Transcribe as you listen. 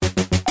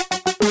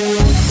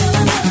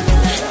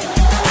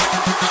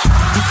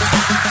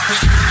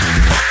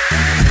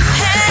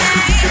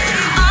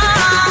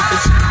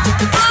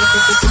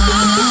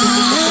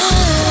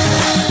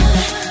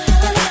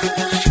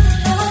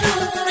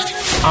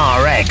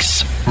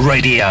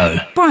Radio.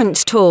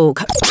 Brunch Talk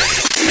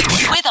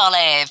with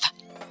Olive.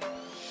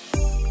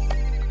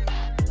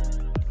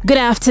 Good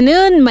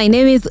afternoon. My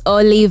name is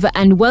Olive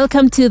and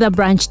welcome to the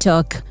Brunch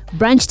Talk.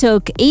 Brunch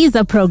Talk is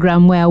a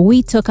program where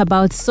we talk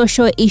about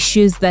social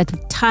issues that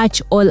touch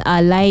all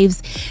our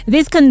lives.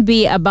 This can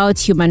be about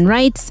human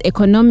rights,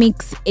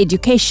 economics,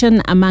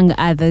 education, among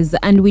others,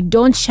 and we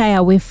don't shy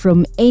away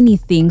from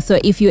anything. So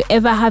if you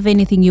ever have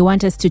anything you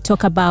want us to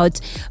talk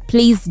about,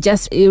 please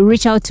just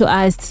reach out to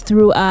us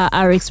through our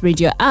RX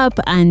Radio app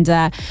and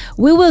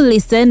we will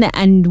listen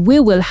and we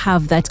will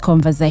have that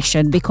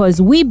conversation,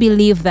 because we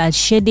believe that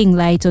shedding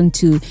light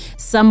onto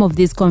some of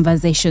these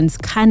conversations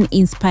can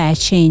inspire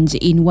change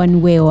in one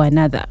way or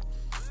another.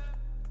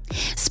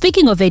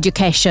 Speaking of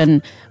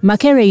education,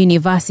 Makerere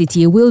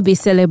University will be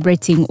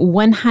celebrating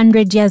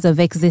 100 years of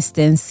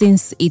existence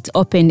since it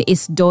opened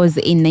its doors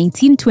in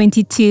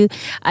 1922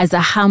 as a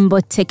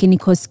humble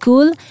technical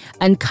school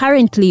and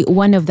currently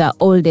one of the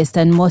oldest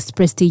and most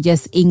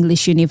prestigious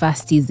English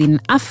universities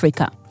in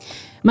Africa.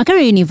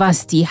 Makerere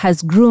University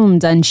has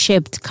groomed and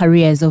shaped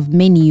careers of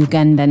many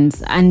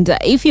Ugandans, and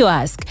if you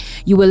ask,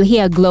 you will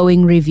hear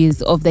glowing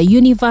reviews of the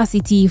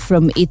university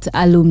from its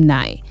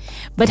alumni.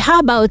 But how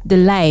about the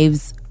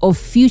lives of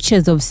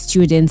futures of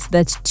students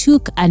that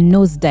took a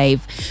nosedive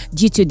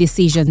due to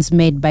decisions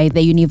made by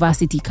the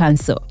University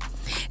Council?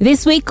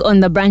 This week on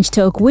the Brunch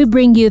Talk, we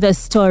bring you the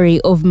story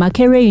of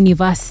Makerere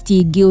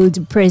University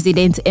Guild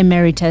President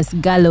Emeritus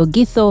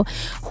GALOGITHO,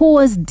 who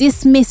was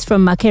dismissed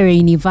from Makerere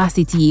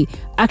University.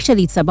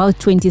 Actually, it's about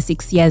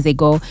 26 years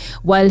ago,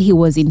 while he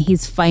was in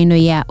his final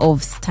year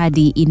of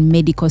study in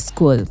medical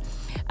school.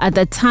 At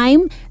the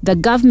time, the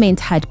government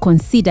had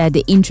considered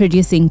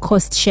introducing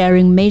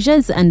cost-sharing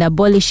measures and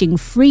abolishing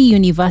free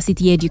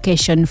university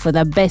education for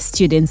the best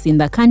students in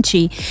the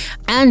country,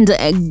 and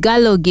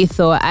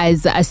GALOGITHO,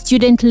 as a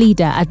student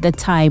leader at the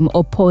time,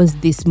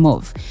 opposed this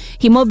move.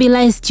 He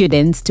mobilized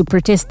students to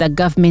protest the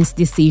government's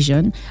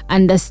decision,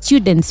 and the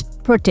students'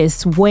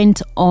 protests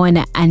went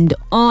on and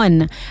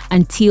on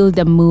until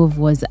the move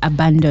was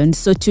abandoned.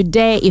 So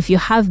today, if you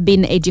have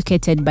been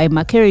educated by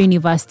Makerere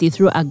University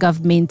through a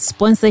government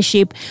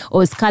sponsorship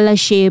or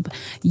scholarship,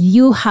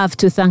 you have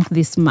to thank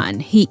this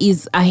man. He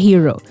is a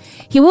hero.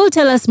 He will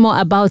tell us more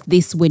about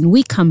this when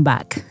we come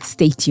back.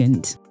 Stay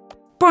tuned.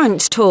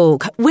 Brunch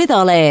Talk with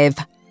Olive.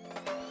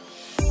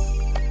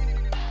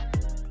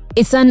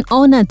 It's an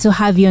honor to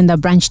have you on the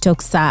Brunch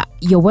Talk, sir.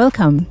 You're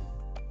welcome.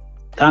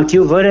 Thank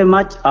you very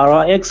much,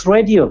 RX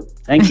Radio.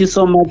 Thank you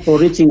so much for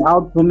reaching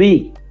out to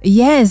me.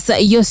 Yes,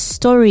 your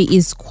story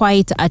is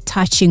quite a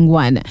touching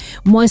one.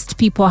 Most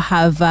people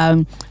have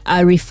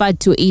referred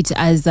to it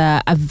as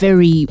a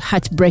very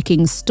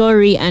heartbreaking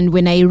story, and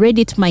when I read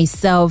it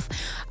myself,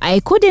 I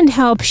couldn't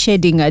help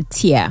shedding a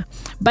tear.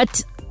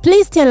 But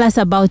please tell us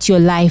about your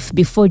life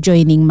before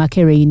joining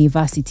Makerere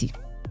University.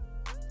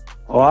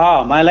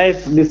 Wow, my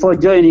life before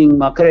joining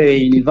Makerere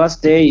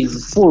University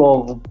is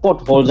full of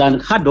potholes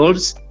and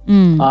hurdles,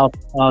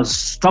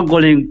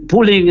 struggling,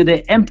 pulling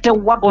the empty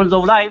wagons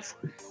of life,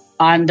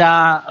 and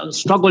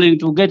struggling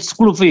to get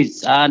school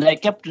fees. And I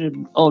kept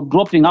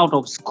dropping out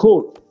of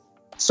school.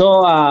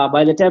 So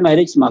by the time I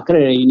reached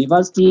Makerere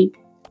University,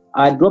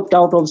 I dropped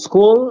out of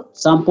school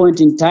some point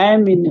in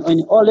time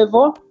in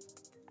O-level.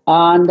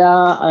 And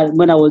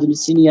when I was in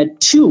senior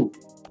 2,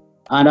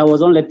 and I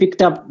was only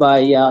picked up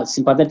by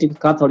sympathetic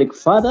Catholic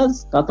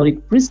fathers,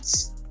 Catholic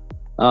priests,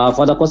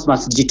 Father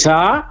Cosmas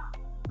Gitar,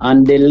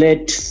 and the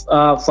late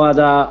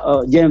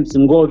Father James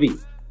Ngovi,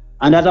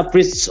 and other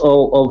priests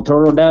of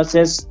Toronto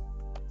Diocese,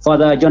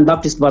 Father John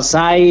Baptist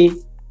Basai,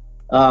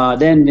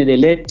 then the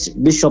late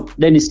Bishop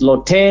Dennis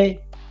Lotte.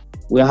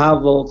 We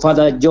have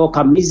Father Joe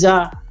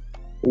Kamiza.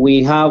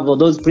 We have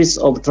those priests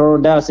of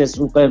Toronto Diocese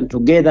who came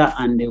together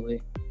and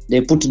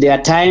they put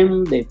their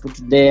time, they put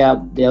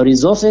their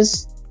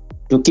resources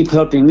to keep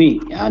helping me.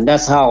 And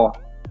that's how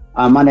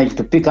I managed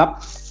to pick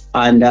up.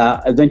 And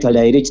eventually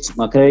I reached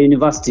Makerere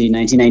University in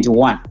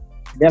 1991.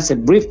 That's a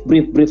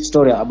brief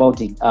story about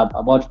it,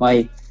 about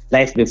my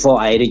life before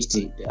I reached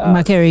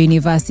Makerere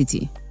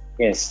University.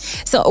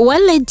 Yes. So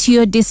what led to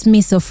your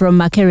dismissal from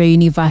Makerere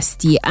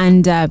University?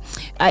 And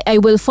I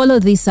will follow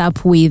this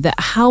up with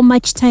how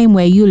much time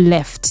were you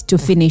left to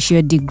finish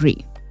your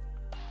degree?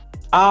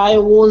 I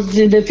was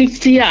in the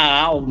 5th year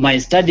of my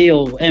study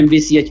of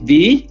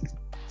MBCHB.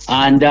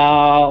 And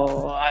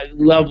I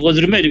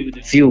was remaining with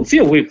a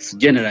few weeks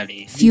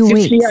generally. Few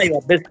weeks. 5th year, you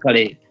are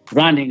basically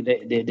running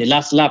the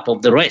last lap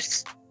of the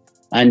race.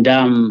 And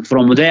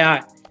from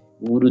there,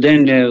 we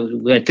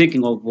were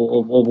thinking of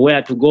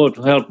where to go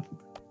to help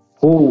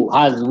who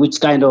has which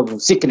kind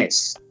of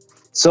sickness.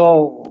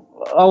 So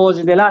I was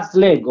in the last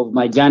leg of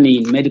my journey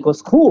in medical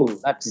school.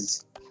 That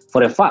is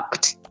for a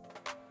fact.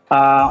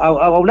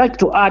 I would like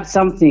to add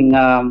something.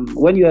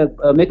 When you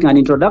are making an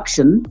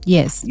introduction,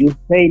 yes, you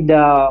said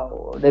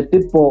the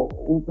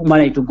people who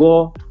managed to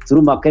go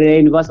through Makerere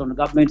University on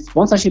government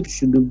sponsorship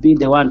should be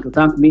the one to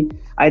thank me.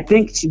 I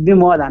think it should be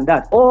more than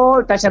that.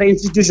 All tertiary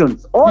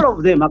institutions, all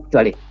of them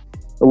actually,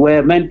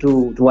 were meant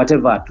to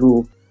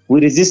we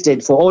resisted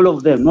for all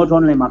of them, not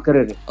only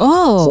Makerere.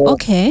 Oh,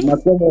 okay.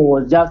 Makerere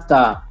was just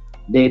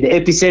the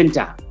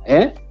epicenter,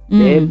 the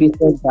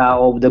epicenter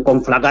of the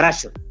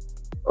conflagration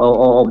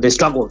of the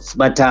struggles.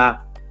 But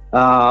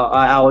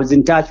I was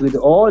in touch with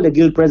all the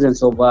guild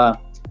presidents of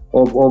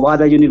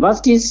other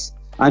universities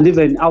and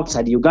even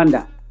outside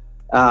Uganda.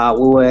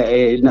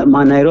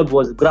 Nairobi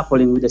was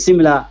grappling with a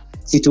similar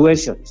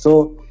situation.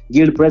 So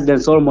guild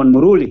president Solomon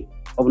Muruli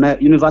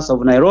of University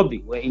of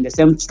Nairobi were in the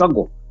same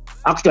struggle.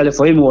 Actually,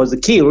 for him, he was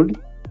killed,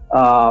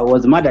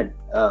 was murdered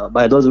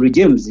by those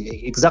regimes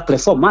exactly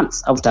 4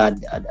 months after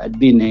had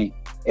been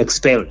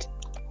expelled.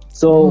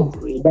 So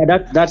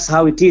that's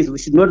how it is. We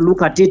should not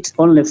look at it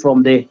only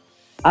from the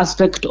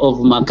aspect of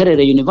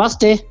Makerere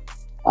University.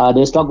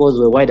 The struggles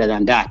were wider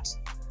than that.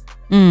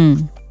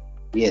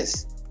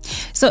 Yes.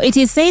 So it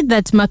is said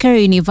that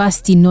Makerere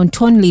University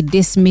not only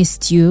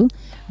dismissed you,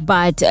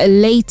 but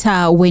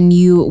later when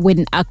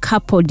a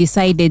couple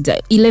decided,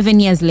 11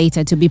 years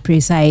later to be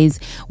precise,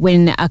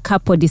 when a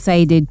couple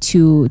decided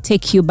to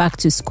take you back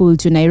to school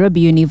to Nairobi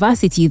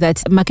University,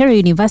 that Makerere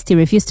University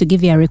refused to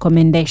give you a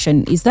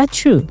recommendation. Is that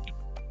true?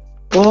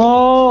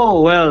 Oh,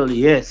 well,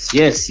 yes.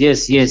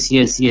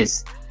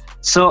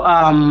 So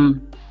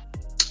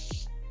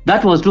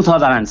that was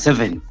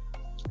 2007.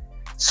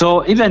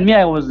 So even me,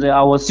 I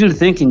was still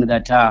thinking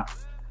that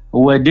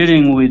we're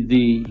dealing with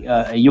the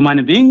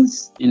human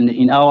beings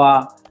in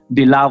our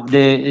beloved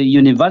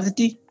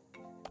university,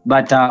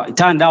 but it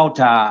turned out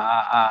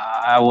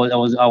I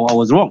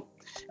was wrong.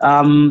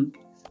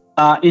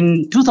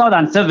 In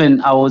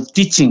 2007, I was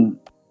teaching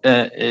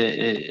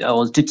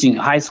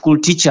high school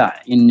teacher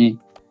in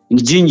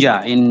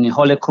Jinja in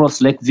Holy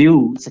Cross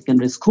Lakeview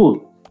Secondary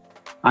School,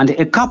 and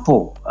a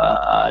couple,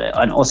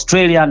 an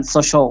Australian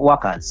social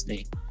workers,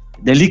 the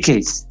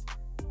Leakers.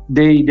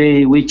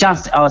 We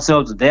chanced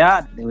ourselves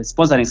there. They were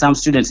sponsoring some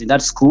students in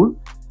that school,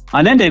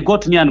 and then they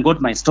got me and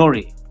got my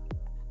story.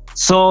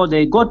 So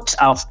they got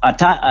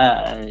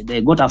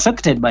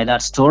affected by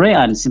that story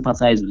and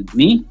sympathized with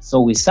me.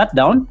 So we sat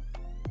down,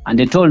 and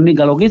they told me,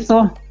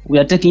 "GALOGITHO, we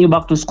are taking you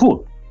back to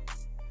school."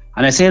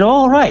 And I said,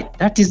 "All right,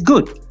 that is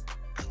good."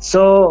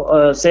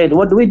 So said,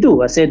 "What do we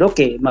do?" I said,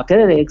 "Okay,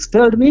 Makerere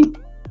expelled me,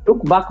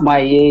 took back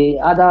my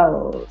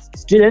other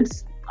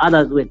students.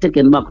 Others were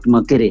taken back to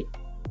Makerere.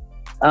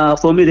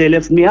 For me, they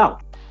left me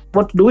out.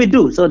 What do we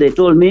do?" So they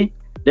told me,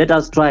 "Let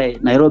us try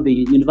Nairobi,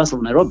 University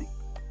of Nairobi."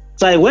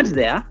 So I went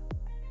there,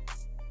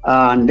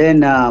 and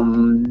then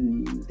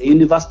the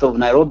University of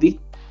Nairobi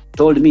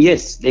told me,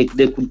 yes, they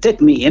could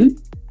take me in,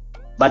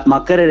 but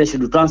Makerere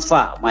should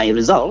transfer my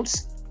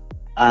results,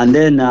 and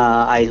then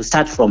I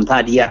start from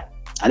third year.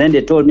 And then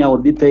they told me I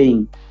would be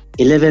paying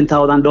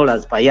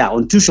 $11,000 per year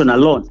on tuition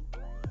alone.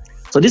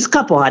 So this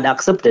couple had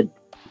accepted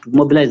to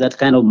mobilize that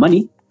kind of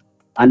money,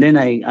 and then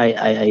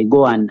I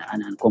go and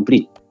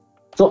complete.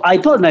 So I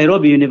told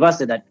Nairobi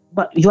University that,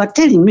 "But you are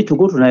telling me to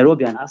go to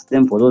Nairobi and ask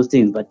them for those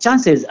things, but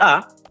chances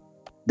are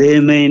they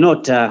may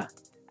not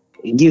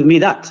give me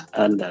that."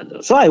 And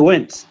so I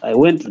went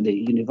to the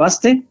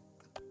university.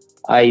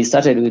 I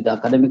started with the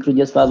academic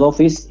registrar's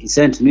office. He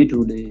sent me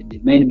to the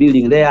main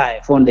building there.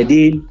 I found the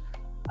dean.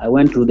 I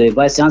went to the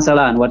vice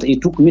chancellor, and he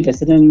took me to a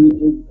certain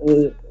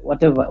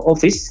whatever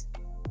office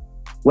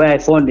where I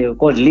found they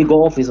called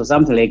legal office or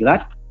something like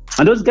that.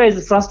 And those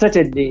guys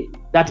frustrated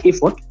that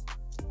effort.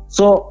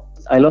 So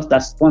I lost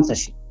that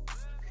sponsorship.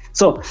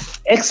 So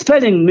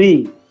expelling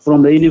me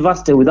from the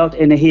university without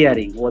any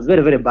hearing was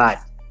very, very bad.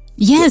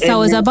 Yes, I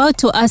was about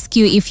to ask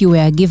you if you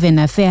were given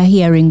a fair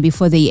hearing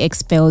before they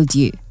expelled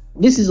you.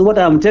 This is what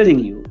I'm telling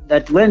you,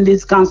 that when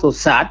this council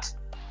sat,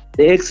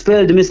 they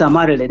expelled me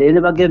summarily. They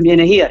never gave me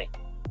any hearing.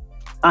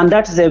 And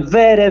that is a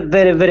very,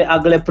 very, very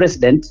ugly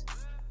precedent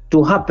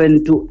to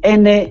happen to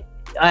any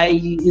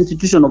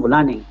institution of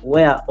learning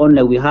where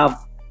only we have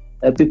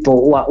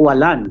people who are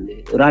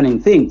running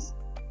things.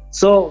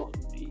 So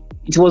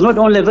it was not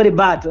only very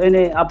bad to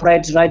any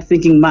upright,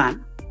 right-thinking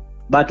man,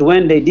 but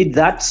when they did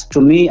that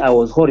to me, I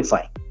was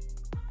horrified.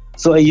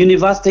 So a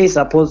university is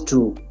supposed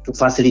to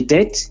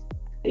facilitate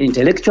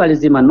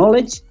intellectualism and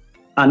knowledge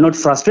and not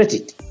frustrate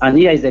it. And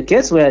here is a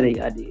case where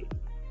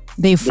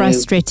they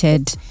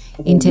frustrated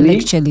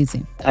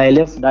intellectualism. I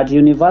left that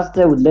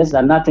university with less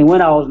than nothing.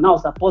 When I was now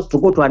supposed to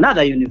go to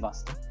another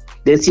university,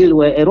 they still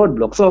were a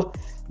roadblock. So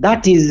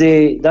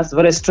that's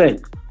very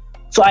strange.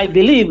 So I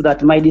believe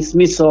that my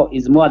dismissal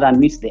is more than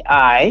meets the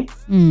eye.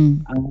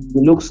 And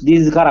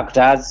these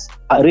characters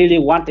really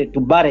wanted to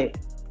bury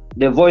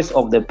the voice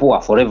of the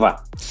poor forever.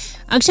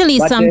 Actually,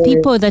 some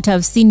people that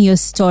have seen your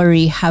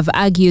story have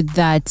argued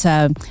that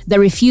the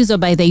refusal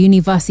by the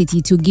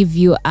university to give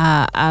you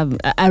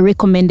a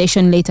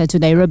recommendation letter to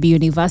Nairobi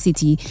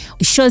University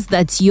shows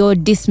that your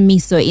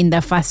dismissal in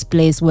the first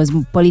place was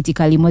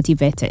politically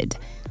motivated.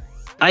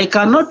 I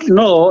cannot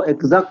know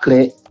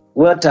exactly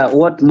what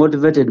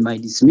motivated my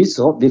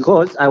dismissal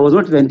because I was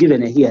not even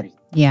given a hearing.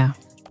 Yeah.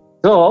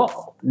 So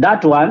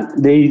that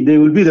one, they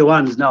will be the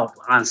ones now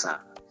to answer.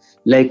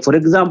 Like, for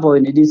example,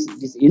 in this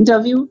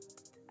interview,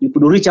 you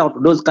could reach out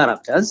to those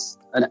characters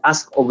and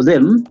ask of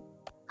them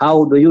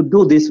How do you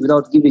do this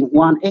without giving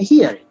one a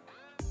hearing?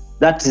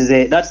 That's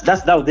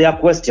their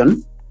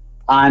question.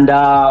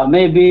 And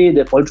maybe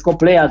the political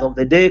players of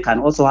the day can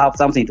also have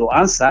something to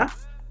answer.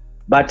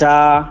 But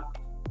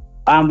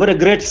I'm very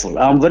grateful.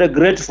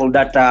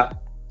 That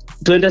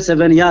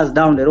 27 years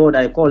down the road,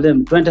 I call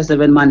them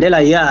 27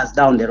 Mandela years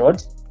down the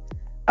road,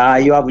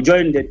 you have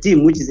joined the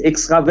team which is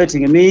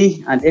excavating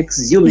me and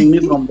exhuming me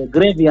from the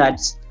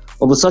graveyards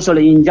of social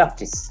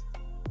injustice,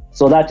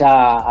 so that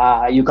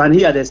you can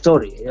hear the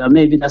story.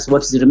 Maybe that's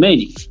what's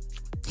remaining.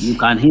 You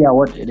can hear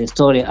what the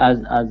story as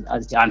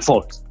it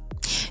unfolds.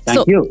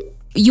 Thank you.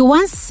 You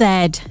once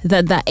said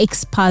that the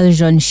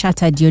expulsion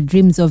shattered your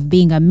dreams of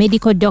being a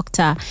medical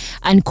doctor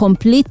and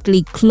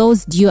completely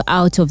closed you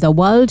out of the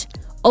world.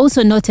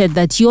 Also noted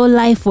that your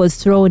life was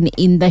thrown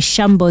in the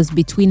shambles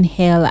between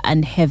hell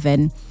and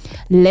heaven,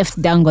 left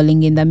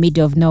dangling in the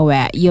middle of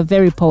nowhere. You're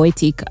very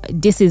poetic.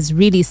 This is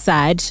really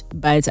sad,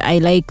 but I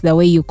like the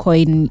way you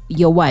coin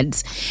your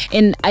words.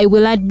 And I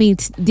will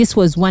admit, this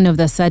was one of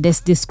the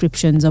saddest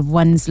descriptions of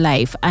one's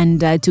life.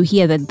 And to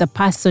hear that the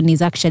person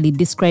is actually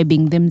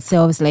describing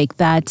themselves like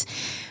that,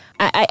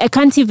 I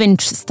can't even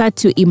start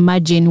to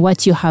imagine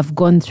what you have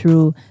gone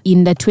through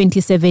in the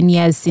 27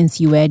 years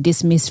since you were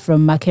dismissed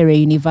from Makerere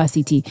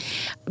University.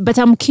 But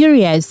I'm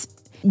curious,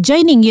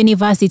 joining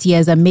university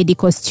as a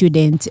medical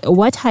student,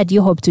 what had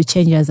you hoped to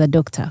change as a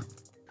doctor?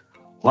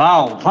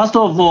 Wow. First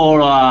of all,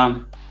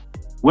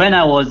 when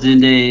I was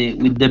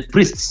with the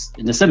priests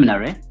in the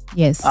seminary,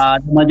 yes,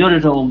 the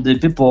majority of the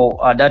people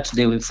that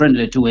they were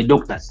friendly to were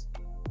doctors.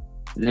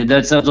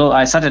 So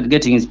I started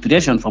getting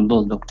inspiration from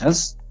those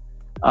doctors.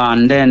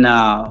 And then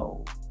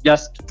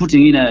just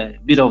putting in a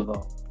bit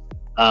of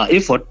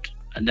effort,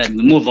 and then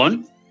we move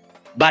on.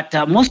 But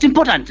most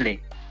importantly,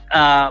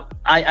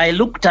 I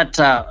looked at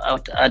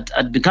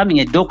becoming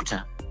a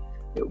doctor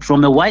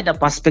from a wider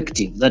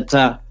perspective, that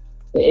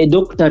a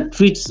doctor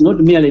treats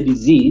not merely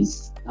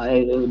disease.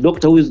 A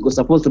doctor who is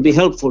supposed to be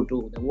helpful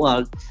to the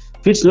world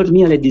treats not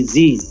merely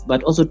disease,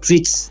 but also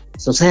treats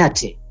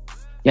society.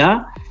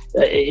 Yeah?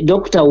 A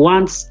doctor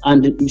wants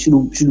and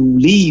should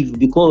live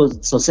because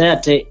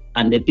society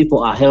and the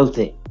people are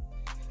healthy.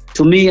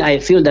 To me, I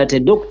feel that a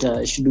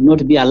doctor should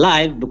not be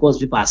alive because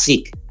people are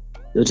sick.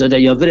 So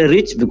that you're very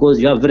rich because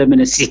you have very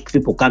many sick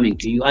people coming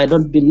to you. I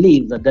don't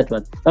believe that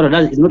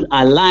is not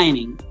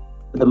aligning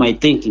with my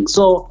thinking.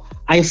 So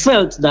I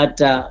felt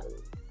that,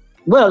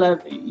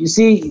 you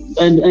see,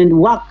 and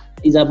work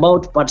is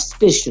about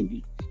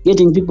participation,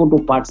 getting people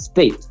to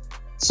participate.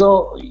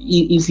 So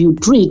if you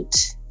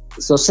treat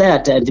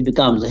society and it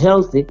becomes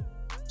healthy,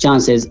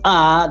 chances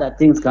are that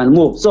things can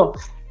move. So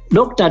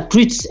doctor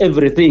treats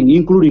everything,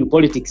 including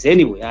politics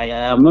anyway. I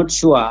am not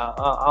sure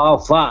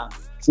how far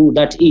true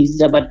that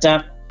is, but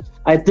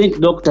I think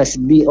doctors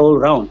should be all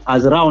round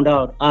as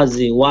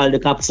the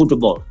World Cup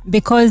football.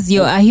 Because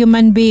you're a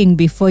human being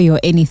before you're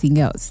anything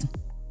else.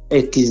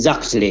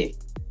 Exactly.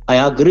 I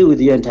agree with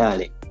you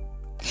entirely.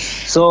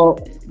 So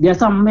there are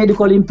some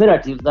medical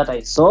imperatives that I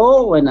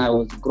saw when I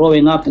was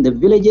growing up in the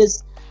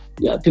villages.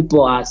 Yeah,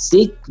 people are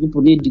sick,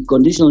 people need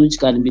conditions which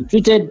can be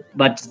treated,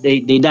 but they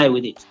die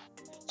with it.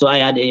 So I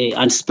had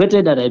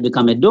anticipated that I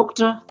become a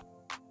doctor.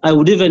 I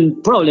would even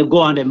probably go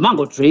on a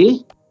mango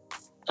tree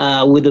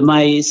with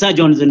my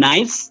surgeon's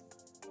knife.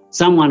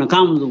 Someone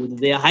comes with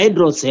their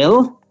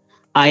hydrocell.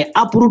 I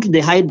uproot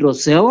the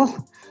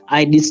hydrocell.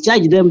 I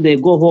discharge them. They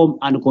go home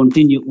and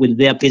continue with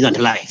their peasant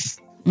life.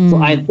 So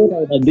I thought I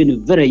would have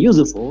been very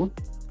useful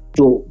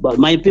to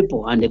my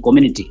people and the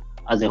community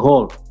as a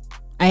whole.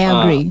 I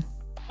agree.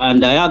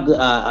 And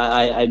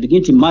I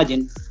begin to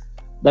imagine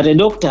that a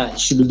doctor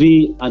should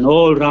be an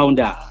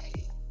all-rounder.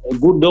 A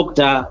good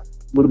doctor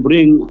will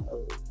bring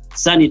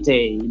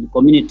sanity in the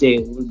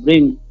community, will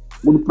bring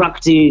good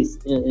practice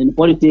in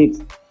politics,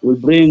 will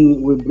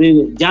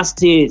bring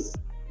justice,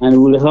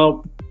 and will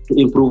help to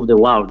improve the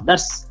world.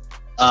 That's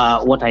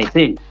what I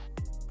think.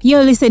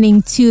 You're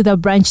listening to The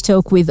Branch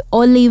Talk with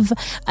Olive,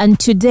 and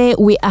today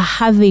we are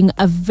having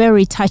a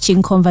very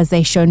touching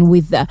conversation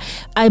with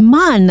a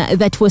man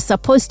that was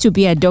supposed to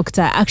be a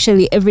doctor.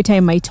 Actually, every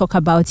time I talk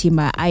about him,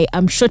 I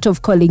am short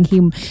of calling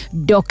him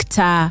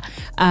Dr.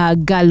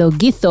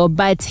 GALOGITHO,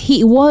 but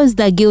he was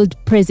the guild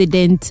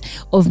president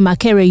of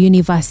Makerere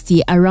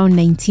University around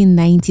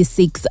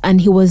 1996,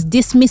 and he was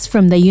dismissed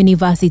from the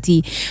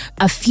university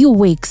a few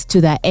weeks to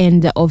the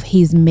end of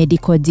his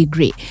medical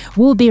degree.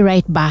 We'll be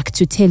right back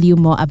to tell you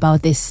more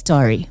about this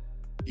story.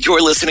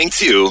 You're listening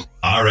to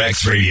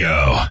RX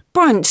Radio.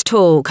 Brunch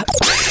Talk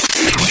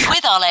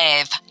with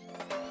Olive.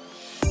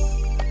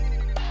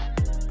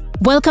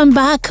 Welcome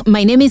back.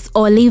 My name is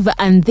Olive,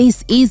 and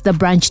this is The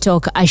Branch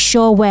Talk, a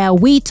show where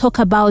we talk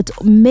about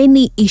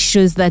many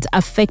issues that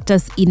affect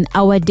us in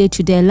our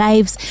day-to-day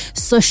lives,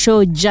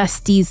 social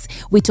justice.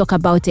 We talk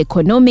about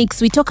economics.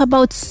 We talk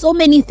about so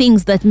many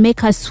things that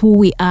make us who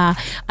we are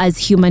as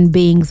human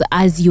beings,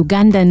 as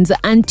Ugandans.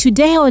 And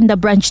today on The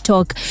Branch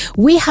Talk,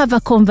 we have a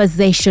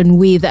conversation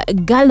with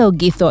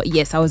GALOGITHO.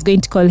 Yes, I was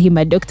going to call him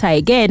a doctor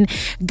again.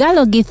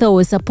 GALOGITHO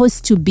was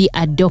supposed to be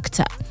a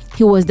doctor.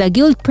 He was the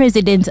guild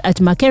president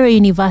at Makerere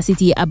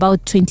University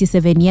about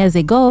 27 years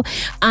ago.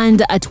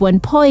 And at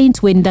one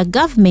point, when the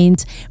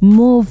government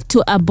moved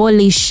to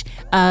abolish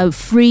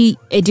free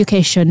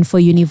education for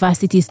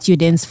university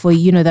students, for,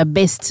 the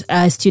best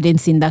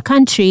students in the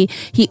country,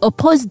 he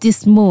opposed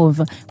this move,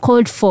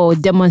 called for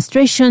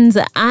demonstrations,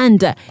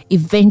 and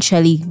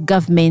eventually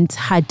government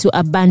had to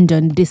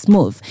abandon this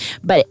move.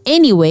 But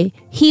anyway,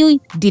 he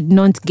did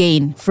not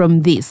gain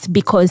from this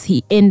because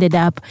he ended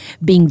up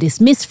being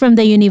dismissed from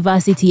the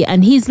university,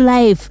 and his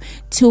life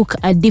took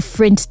a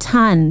different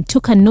turn,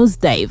 took a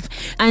nosedive.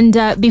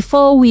 And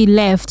before we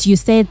left, you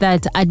said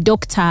that a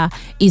doctor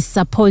is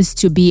supposed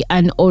to be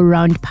an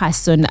all-round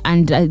person,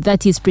 and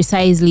that is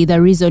precisely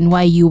the reason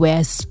why you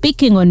were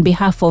speaking on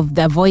behalf of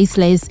the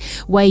voiceless,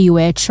 why you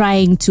were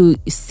trying to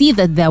see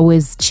that there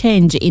was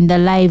change in the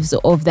lives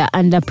of the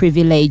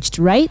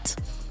underprivileged, right?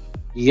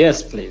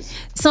 Yes, please.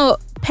 So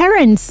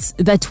parents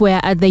that were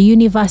at the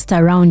university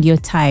around your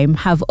time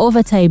have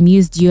over time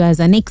used you as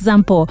an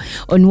example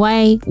on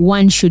why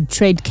one should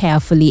tread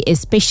carefully,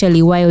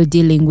 especially while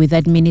dealing with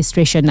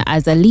administration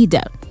as a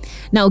leader.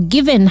 Now,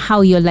 given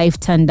how your life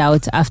turned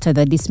out after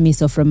the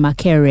dismissal from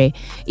Makerere,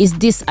 is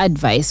this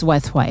advice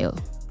worthwhile?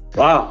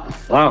 Wow.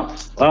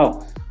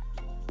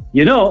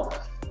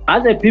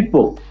 As a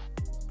people,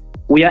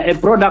 we are a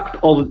product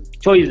of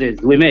choices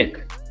we make.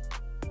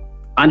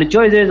 And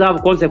choices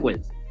have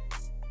consequences.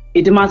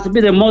 It must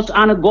be the most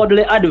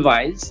ungodly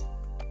advice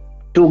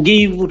to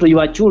give to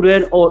your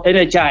children or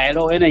any child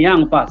or any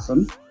young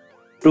person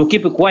to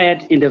keep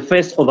quiet in the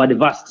face of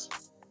adversity.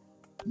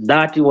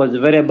 That was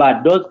very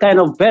bad. Those kind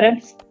of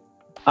parents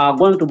are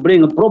going to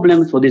bring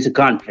problems for this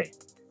country.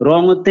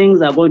 Wrong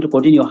things are going to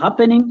continue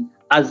happening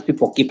as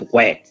people keep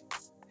quiet.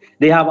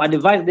 They have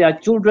advised their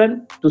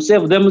children to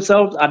save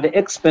themselves at the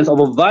expense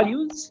of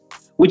values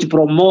which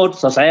promote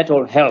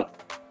societal health.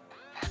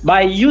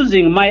 By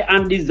using my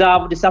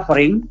undeserved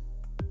suffering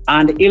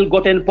and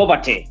ill-gotten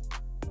poverty,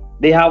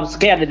 they have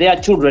scared their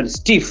children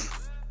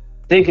stiff,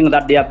 thinking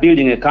that they are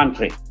building a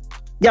country.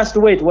 Just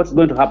wait what's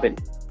going to happen.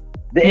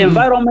 The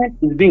environment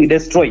is being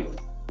destroyed.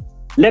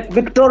 Lake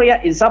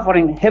Victoria is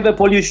suffering heavy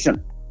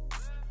pollution.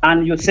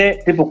 And you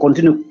say people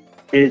continue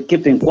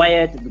keeping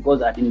quiet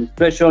because of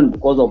administration,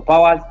 because of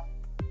powers.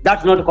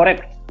 That's not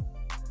correct.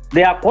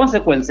 There are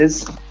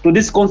consequences to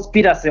this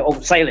conspiracy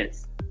of silence.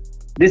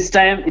 This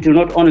time, it will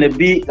not only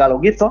be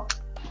GALOGITHO,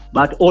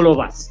 but all of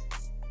us.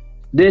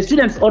 The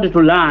students ought to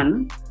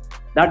learn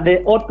that they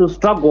ought to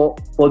struggle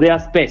for their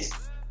space.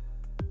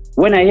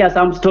 When I hear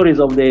some stories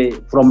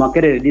from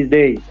Makerere these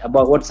days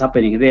about what's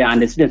happening there,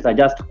 and the students are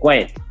just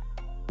quiet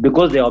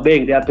because they are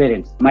obeying their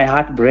parents, my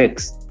heart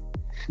breaks.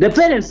 The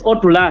parents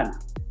ought to learn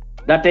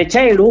that a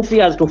child who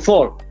fears to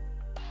fall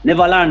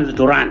never learns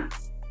to run.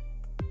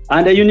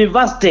 And a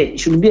university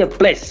should be a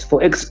place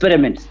for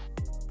experiments.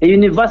 A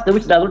university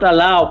which does not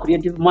allow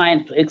creative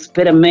mind to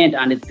experiment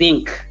and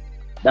think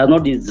does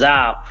not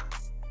deserve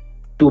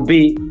to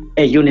be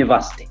a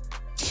university.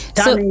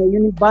 Turning a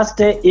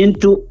university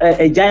into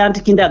a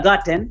giant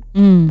kindergarten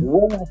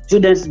where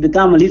students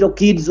become little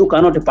kids who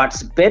cannot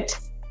participate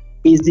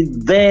is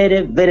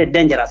very, very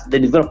dangerous to the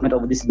development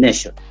of this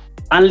nation.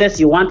 Unless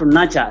you want to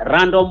nurture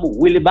random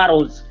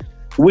wheelbarrows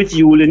which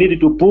you will need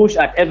to push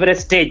at every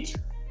stage,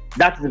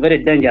 that is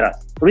very dangerous.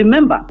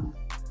 Remember,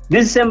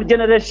 this same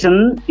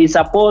generation is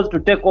supposed to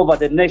take over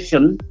the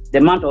nation,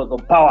 the mantle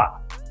of power,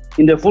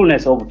 in the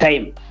fullness of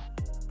time.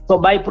 So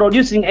by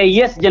producing a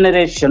yes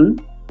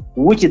generation,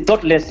 which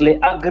thoughtlessly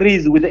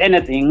agrees with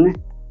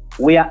anything,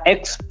 we are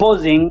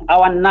exposing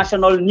our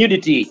national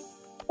nudity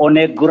on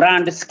a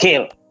grand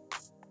scale.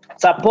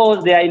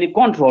 Suppose they are in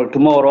control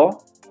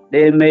tomorrow,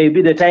 they may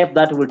be the type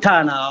that will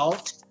turn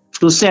out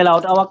to sell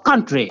out our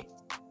country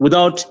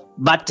without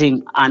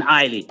batting an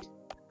eyelid.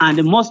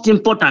 And most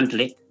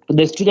importantly, to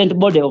the student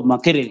body of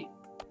Makerere,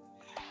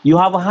 you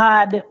have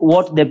heard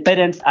what the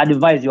parents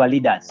advise your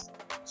leaders.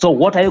 So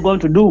what are you going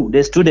to do,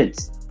 the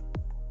students?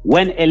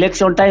 When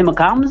election time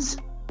comes,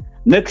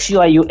 make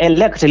sure you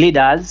elect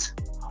leaders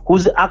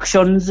whose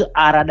actions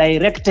are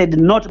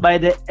directed not by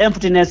the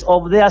emptiness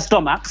of their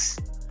stomachs,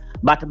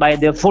 but by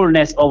the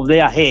fullness of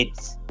their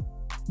heads.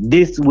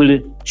 This will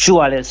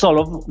surely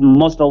solve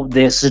most of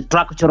the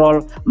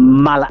structural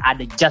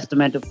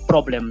maladjustment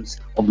problems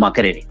of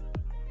Makerere.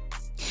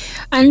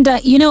 And,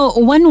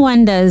 one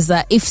wonders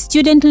if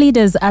student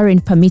leaders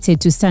aren't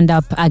permitted to stand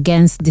up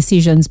against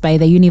decisions by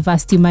the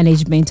university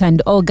management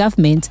and or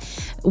government,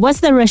 what's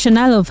the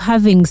rationale of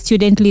having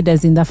student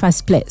leaders in the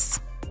first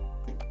place?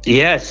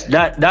 Yes,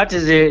 that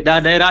is the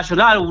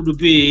rationale would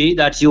be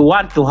that you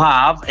want to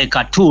have a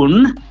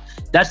cartoon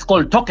that's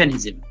called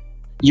tokenism.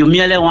 You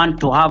merely want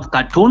to have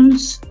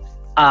cartoons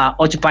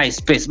occupy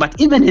space. But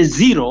even a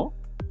zero,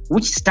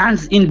 which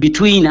stands in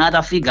between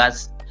other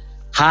figures,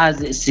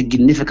 has a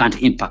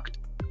significant impact.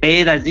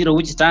 Either zero,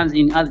 which stands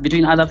in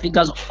between other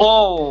figures,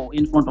 or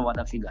in front of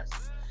other figures.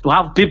 To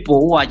have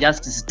people who are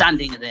just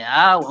standing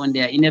there when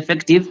they are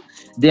ineffective,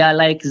 they are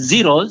like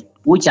zeros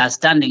which are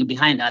standing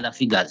behind other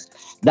figures.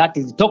 That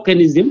is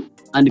tokenism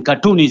and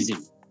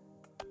cartoonism.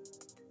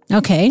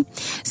 Okay.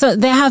 So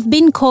there have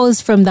been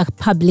calls from the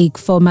public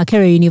for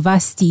Makerere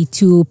University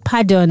to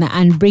pardon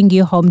and bring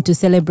you home to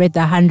celebrate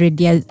the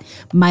 100-year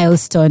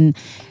milestone.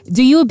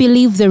 Do you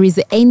believe there is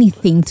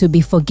anything to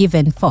be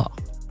forgiven for?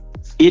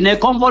 In a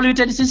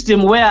convoluted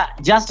system where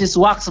justice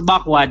works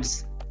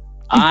backwards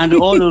and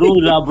all the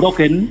rules are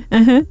broken,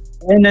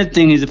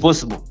 anything is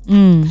possible.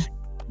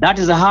 That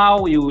is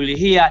how you will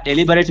hear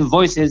deliberate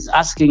voices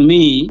asking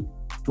me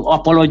to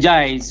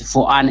apologize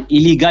for an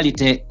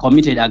illegality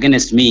committed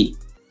against me.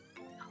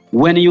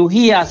 When you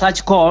hear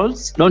such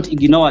calls, don't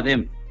ignore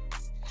them.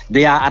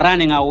 They are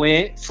running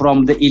away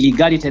from the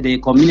illegality they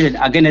committed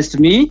against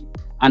me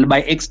and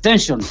by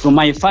extension to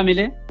my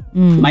family,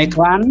 my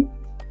clan,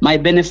 my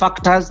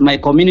benefactors, my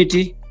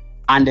community,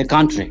 and the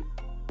country.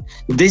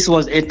 This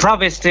was a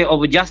travesty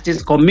of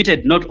justice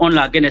committed not only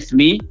against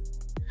me,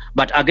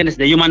 but against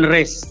the human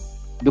race,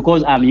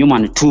 because I'm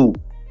human too.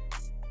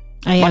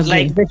 But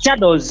like the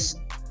shadows,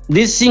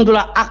 this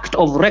singular act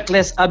of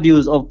reckless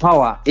abuse of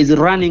power is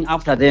running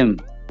after them,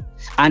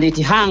 and it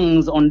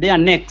hangs on their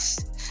necks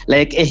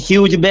like a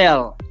huge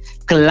bell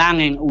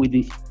clanging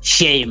with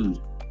shame.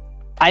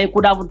 I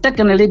could have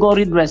taken a legal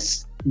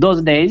redress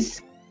those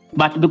days,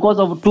 but because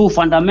of two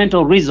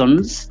fundamental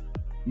reasons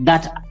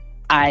that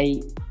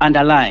I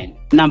underline.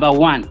 Number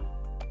one,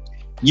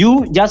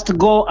 you just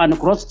go and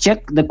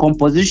cross-check the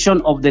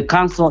composition of the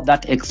council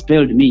that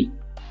expelled me.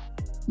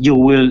 You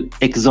will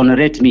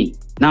exonerate me.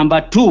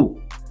 Number two,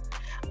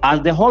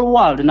 as the whole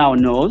world now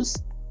knows,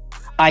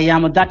 I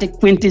am that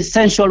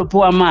quintessential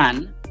poor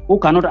man who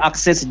cannot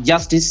access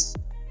justice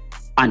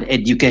and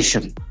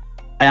education.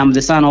 I am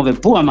the son of a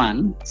poor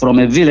man from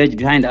a village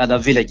behind other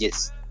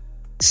villages.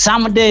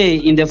 Someday,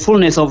 in the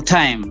fullness of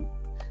time,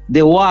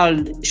 the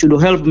world should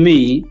help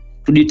me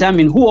to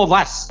determine who of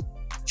us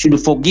should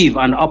forgive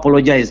and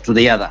apologize to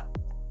the other.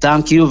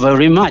 Thank you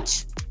very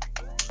much.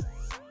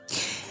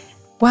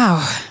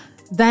 Wow.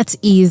 That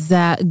is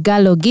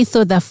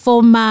GALOGITHO, the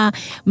former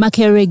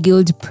Makerere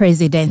Guild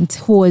president,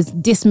 who was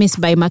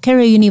dismissed by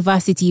Makerere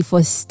University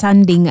for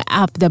standing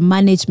up the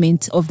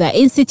management of the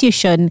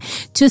institution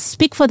to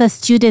speak for the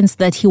students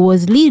that he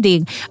was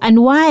leading.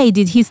 And why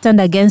did he stand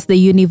against the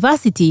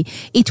university?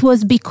 It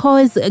was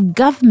because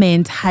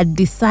government had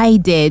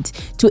decided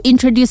to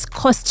introduce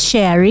cost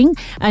sharing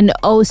and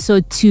also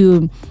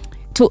to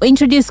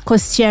introduce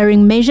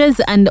cost-sharing measures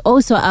and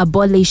also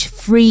abolish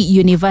free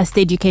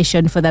university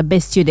education for the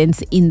best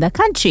students in the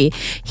country.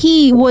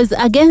 He was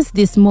against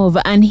this move,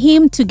 and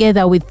him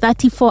together with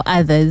 34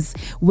 others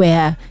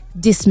were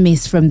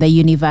dismissed from the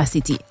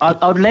university. I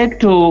would like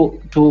to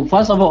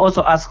first of all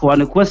also ask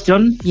one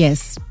question.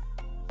 Yes.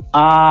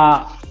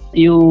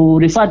 You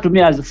referred to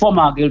me as the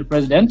former guild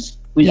president,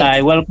 which yes.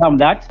 I welcome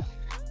that.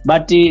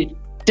 But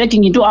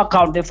taking into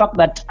account the fact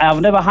that I have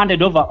never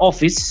handed over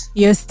office.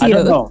 You're still. I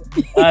don't know.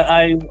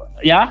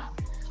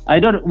 I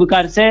don't. We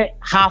can say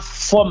half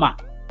former.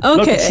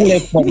 Okay. Not fully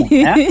former.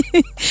 Yeah?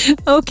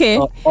 Okay.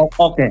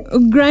 Okay.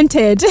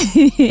 Granted.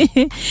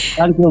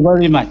 Thank you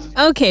very much.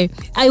 Okay.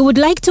 I would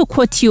like to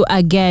quote you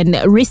again.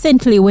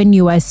 Recently, when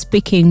you were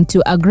speaking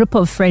to a group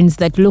of friends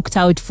that looked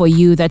out for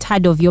you, that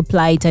heard of your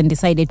plight and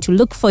decided to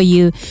look for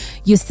you,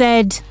 you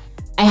said,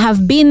 "I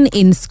have been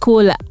in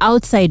school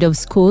outside of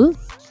school."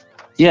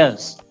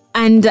 Yes.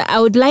 And I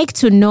would like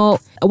to know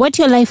what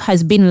your life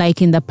has been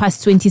like in the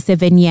past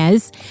 27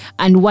 years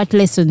and what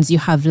lessons you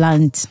have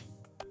learned.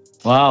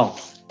 Wow.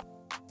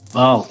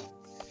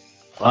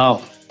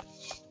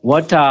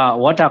 What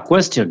a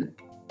question.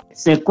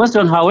 It's a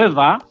question,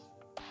 however,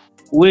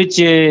 which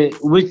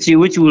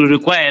will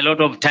require a lot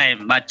of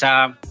time. But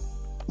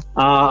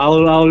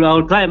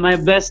I'll try my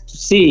best to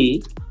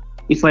see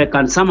if I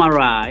can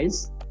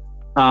summarize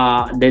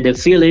the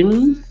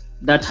feeling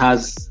that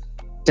has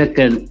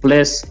taken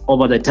place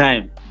over the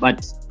time.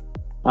 But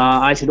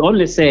I should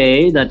only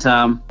say that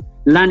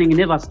learning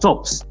never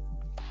stops,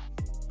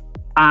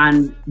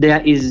 and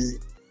there is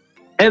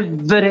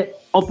every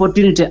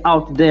opportunity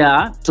out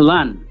there to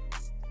learn.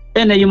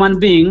 Any human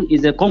being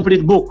is a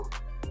complete book,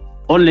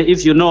 only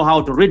if you know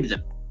how to read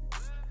them.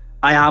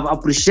 I have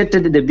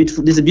appreciated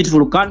this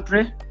beautiful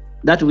country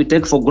that we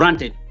take for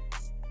granted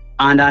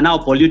and are now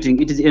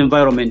polluting its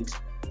environment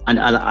and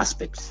other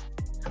aspects.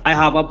 I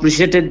have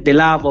appreciated the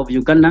love of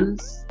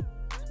Ugandans,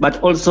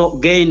 but also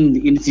gained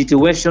in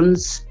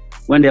situations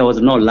when there was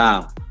no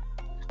love.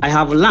 I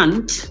have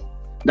learned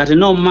that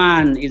no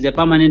man is a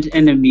permanent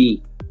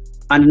enemy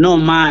and no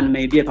man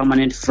may be a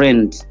permanent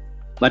friend,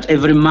 but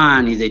every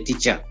man is a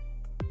teacher.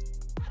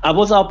 I've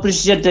also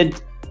appreciated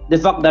the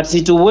fact that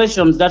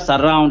situations that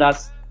surround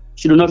us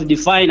should not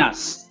define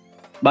us,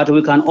 but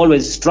we can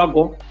always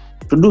struggle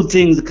to do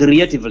things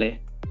creatively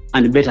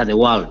and better the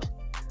world.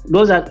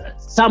 Those are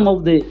some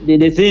of the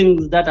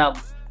things that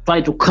I've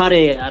tried to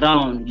carry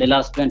around the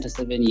last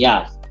 27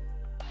 years.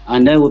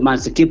 And then we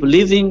must keep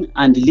living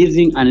and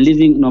living and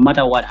living no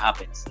matter what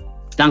happens.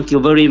 Thank you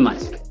very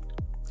much.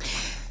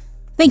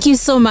 Thank you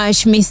so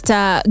much,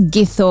 Mr.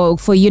 Githo,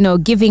 for,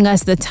 giving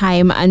us the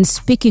time and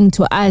speaking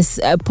to us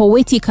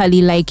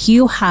poetically like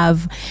you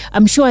have.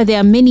 I'm sure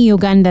there are many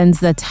Ugandans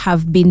that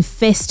have been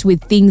faced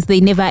with things they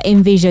never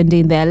envisioned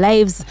in their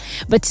lives.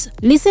 But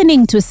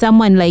listening to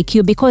someone like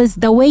you, because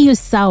the way you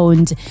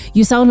sound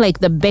like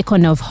the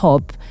beacon of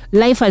hope.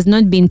 Life has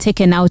not been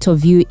taken out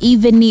of you,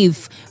 even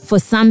if for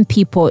some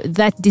people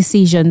that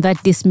decision,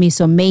 that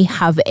dismissal may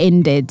have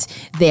ended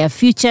their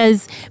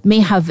futures,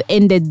 may have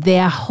ended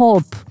their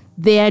hope.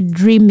 They're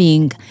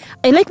dreaming.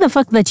 I like the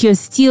fact that you're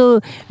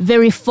still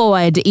very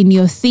forward in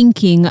your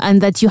thinking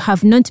and that you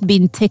have not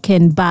been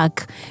taken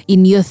back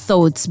in your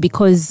thoughts,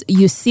 because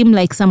you seem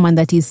like someone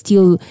that is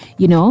still,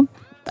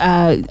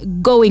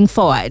 going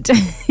forward,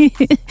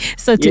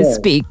 so to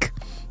speak.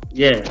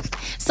 Yes.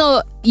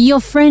 So your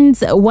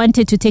friends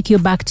wanted to take you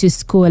back to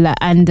school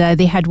and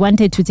they had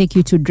wanted to take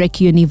you to Drake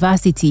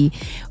University.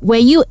 Were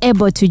you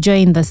able to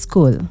join the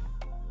school?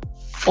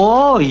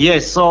 Oh,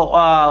 yes. So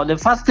the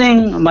first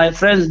thing my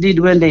friends did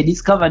when they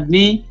discovered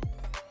me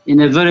in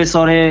a very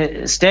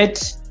sorry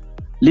state,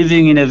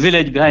 living in a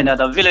village behind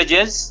other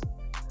villages,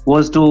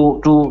 was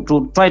to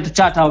try to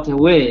chart out a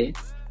way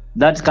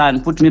that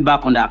can put me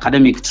back on the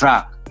academic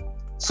track.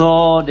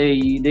 So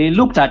they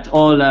looked at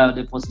all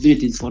the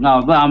possibilities for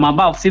now. But I'm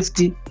about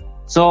 50,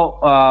 so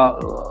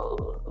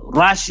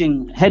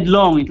rushing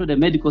headlong into the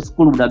medical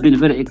school would have been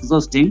very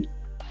exhausting.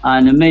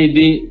 And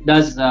maybe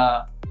that's...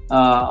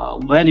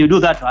 when you do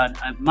that,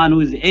 a man who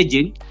is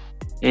aging,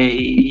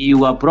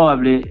 you are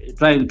probably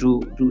trying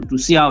to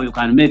see how you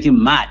can make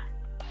him mad.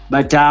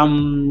 But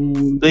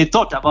they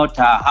thought about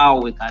how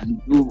we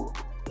can do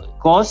a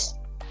course,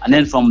 and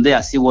then from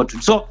there see what to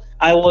do. So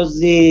I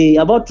was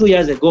about 2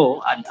 years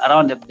ago, and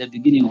around the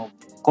beginning of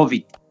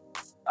COVID,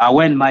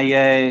 when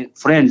my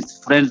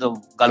friends of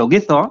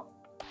GALOGITHO,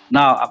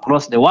 now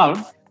across the world,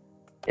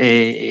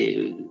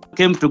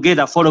 came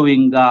together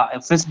following a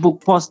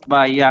Facebook post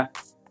by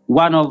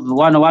one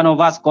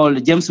of us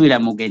called James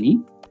William Mugeni.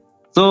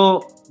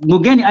 So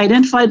Mugeni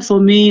identified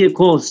for me a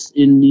course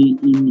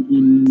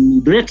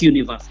in Drake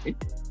University,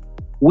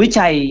 which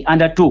I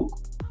undertook.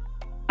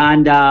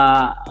 And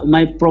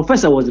my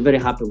professor was very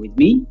happy with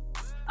me.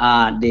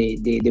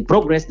 The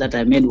progress that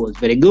I made was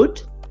very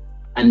good.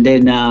 And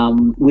then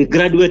we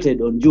graduated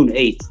on June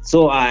 8th.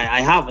 So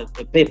I have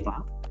a paper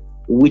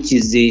which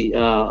is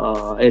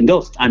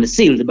endorsed and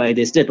sealed by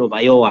the state of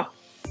Iowa.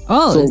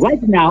 Oh. So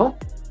right now,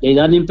 there's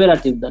an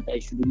imperative that I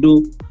should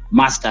do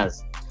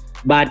masters.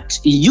 But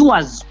you,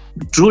 as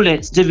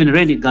truly Stephen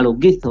RENNY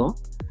GALOGITHO,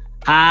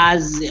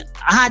 has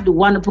had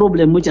one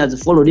problem which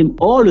has followed him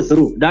all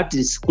through. That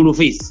is school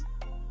fees.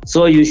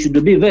 So you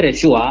should be very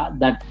sure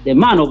that the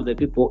man of the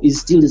people is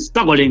still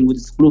struggling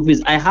with school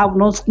fees. I have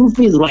no school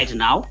fees right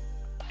now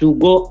to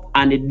go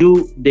and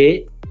do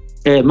the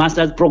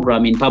master's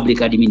program in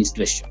public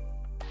administration.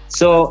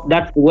 So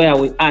that's where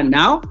we are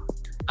now.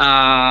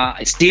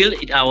 Still,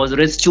 I was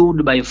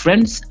rescued by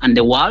friends and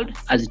the world,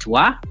 as it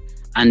were.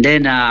 And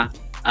then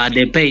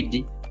they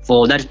paid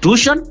for that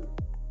tuition.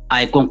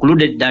 I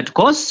concluded that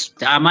course.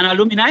 I'm an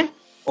alumni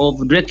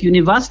of Drake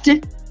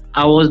University.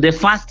 I was the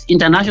first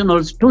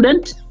international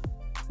student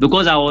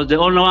because I was the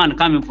only one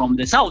coming from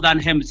the Southern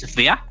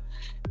Hemisphere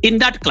in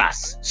that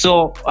class.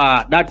 So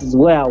that is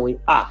where we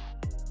are.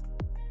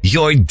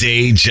 Your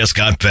day just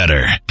got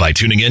better by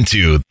tuning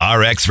into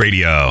RX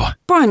Radio.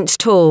 Brunch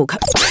Talk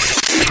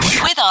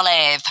with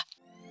Olive.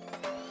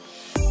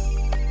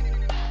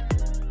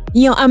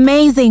 You're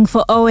amazing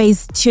for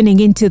always tuning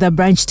into the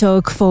Brunch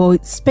Talk, for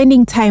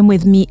spending time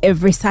with me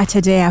every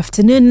Saturday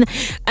afternoon.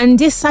 And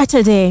this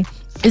Saturday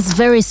is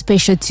very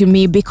special to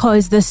me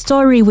because the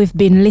story we've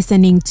been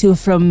listening to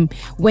from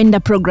when the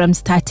program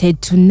started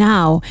to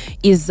now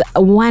is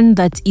one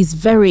that is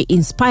very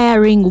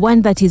inspiring,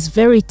 one that is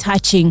very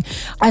touching.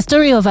 A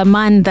story of a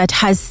man that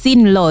has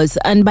seen loss.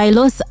 And by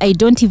loss, I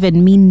don't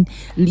even mean,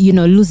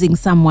 losing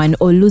someone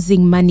or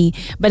losing money,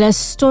 but a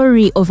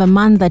story of a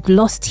man that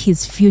lost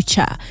his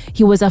future.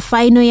 He was a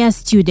final year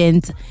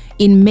student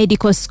in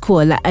medical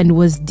school and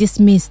was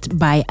dismissed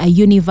by a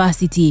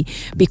university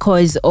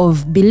because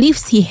of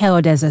beliefs he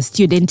held as a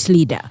student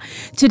leader.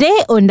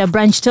 Today on the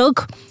Brunch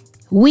Talk,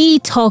 we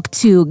talk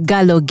to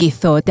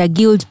GALOGITHO, the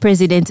Guild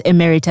President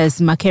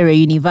Emeritus, Makerere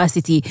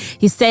University.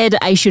 He said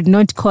I should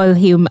not call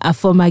him a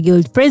former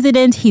Guild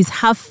President. He's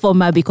half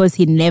former because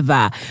he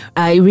never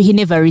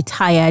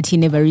retired, he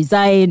never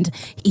resigned.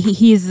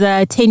 His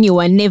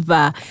tenure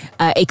never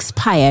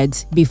expired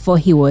before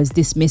he was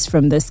dismissed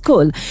from the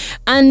school.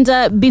 And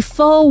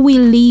before we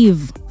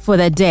leave for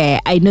the day,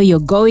 I know you're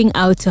going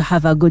out to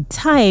have a good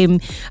time.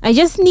 I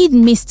just need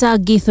Mr.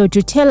 Githo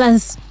to tell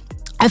us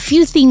a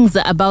few things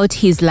about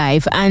his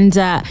life. And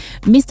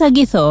Mr.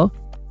 Githo.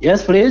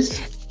 Yes,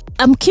 please.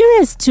 I'm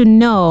curious to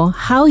know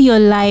how your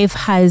life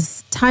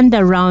has turned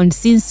around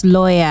since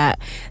lawyer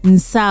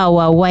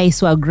Nsawa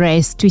Waiswa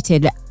Grace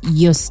tweeted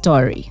your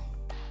story.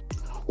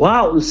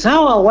 Wow,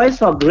 Nsawa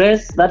Waiswa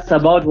Grace, that's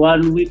about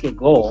 1 week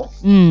ago.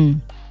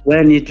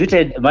 When he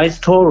tweeted my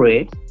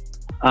story.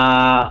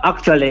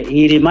 Actually,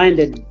 he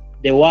reminded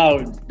the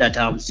world that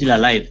I'm still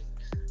alive.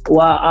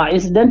 Well,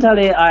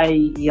 incidentally,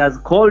 he has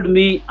called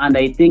me, and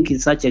I think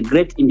he's such a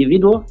great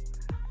individual,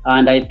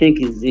 and I think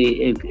he's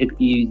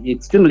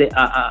extremely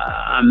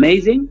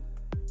amazing.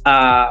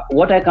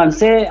 What I can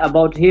say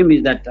about him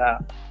is that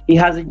he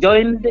has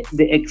joined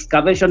the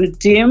excavation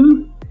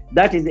team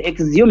that is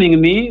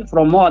exhuming me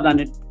from more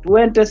than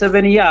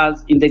 27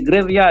 years in the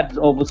graveyards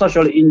of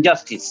social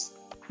injustice.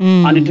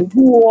 And to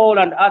you all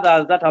and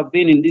others that have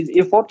been in these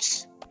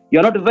efforts,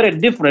 you're not very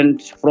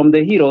different from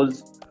the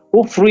heroes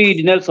who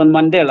freed Nelson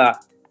Mandela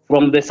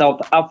from the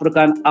South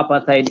African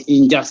apartheid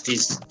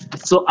injustice.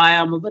 So I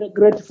am very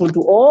grateful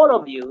to all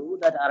of you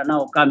that are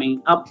now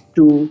coming up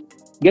to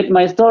get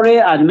my story,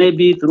 and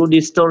maybe through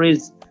these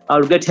stories,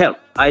 I'll get help.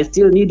 I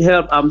still need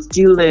help. I'm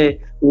still a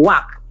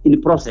work in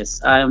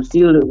process. I am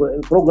still a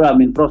program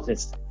in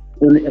process.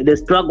 The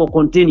struggle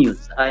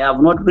continues. I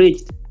have not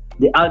reached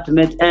the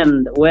ultimate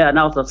end where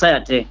now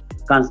society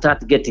can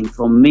start getting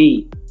from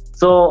me.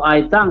 So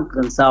I thank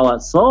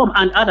Nsawa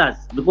and others,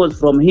 because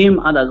from him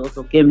others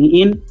also came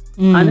in.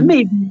 And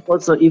maybe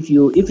also if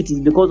it is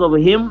because of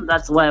him,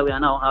 that's why we are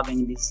now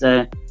having this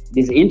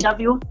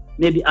interview.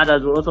 Maybe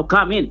others will also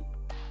come in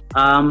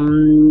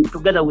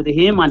together with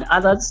him and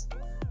others.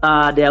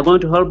 They are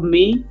going to help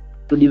me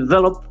to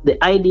develop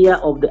the idea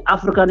of the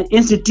African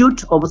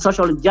Institute of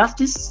Social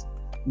Justice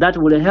that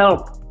will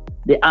help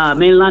the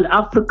mainland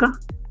Africa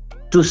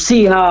to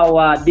see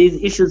how these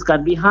issues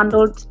can be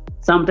handled,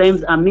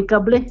 sometimes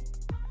amicably,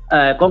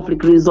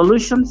 conflict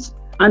resolutions,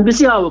 and we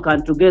see how we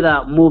can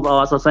together move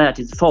our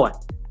societies forward.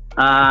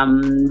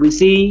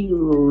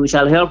 We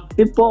shall help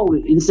people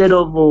instead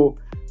of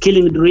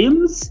killing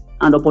dreams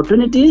and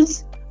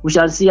opportunities. We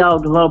shall see how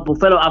to help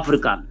fellow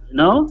Africans.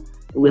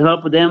 We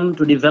help them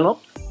to develop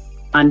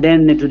and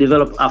then to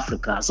develop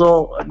Africa.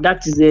 So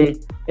that is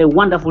a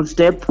wonderful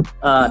step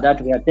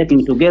that we are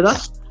taking together,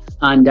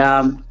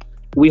 and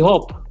we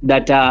hope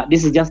that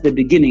this is just the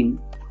beginning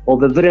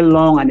of a very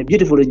long and a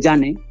beautiful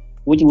journey,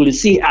 which will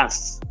see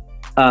us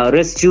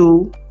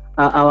rescue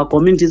our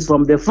communities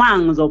from the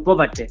fangs of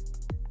poverty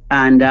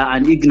and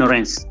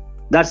ignorance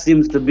that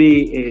seems to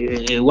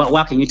be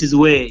working its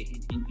way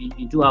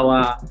into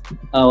our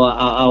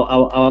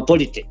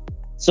politics.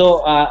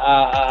 So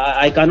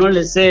I can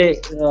only say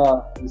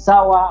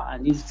Sawa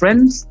and his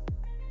friends.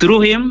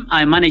 Through him,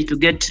 I managed to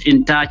get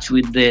in touch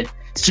with the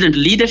student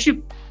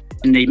leadership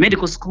in the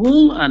medical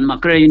school and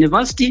Makerere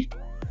University.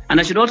 And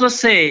I should also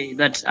say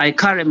that I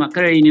carry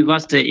Makerere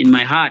University in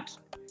my heart.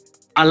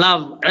 I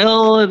love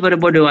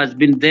everybody who has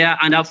been there,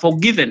 and I've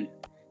forgiven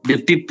the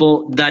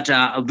people that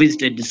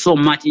visited so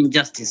much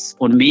injustice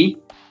on me.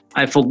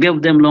 I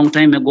forgave them long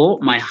time ago.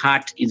 My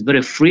heart is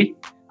very free.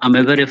 I'm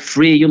a very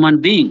free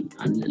human being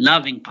and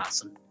loving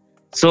person.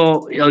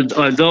 So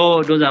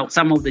although those are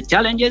some of the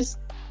challenges,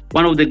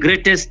 one of the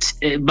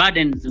greatest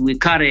burdens we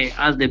carry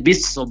as the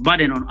beasts of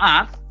burden on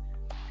earth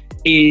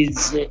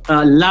is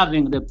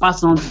loving the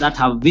persons that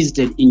have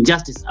visited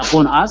injustice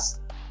upon us.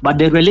 But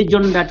the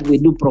religion that we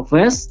do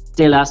profess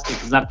tell us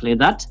exactly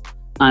that,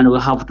 and we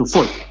have to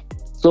follow.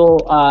 So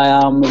I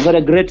am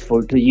very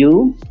grateful to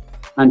you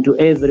and to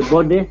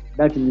everybody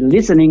that is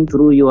listening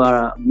through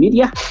your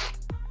media.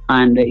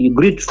 And you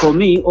greet for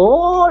me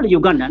all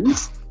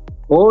Ugandans,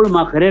 all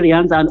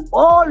Makererians, and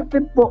all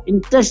people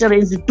in tertiary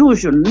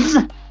institutions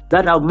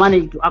that have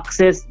managed to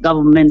access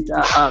government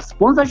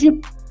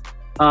sponsorship.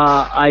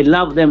 I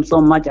love them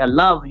so much. I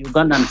love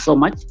Ugandans so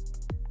much.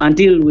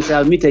 Until we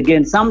shall meet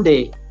again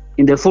someday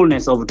in the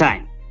fullness of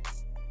time.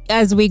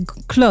 As we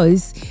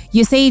close,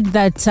 you said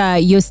that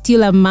you're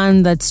still a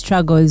man that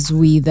struggles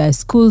with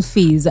school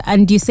fees,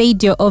 and you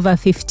said you're over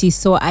 50,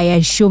 so I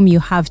assume you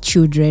have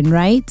children,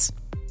 right?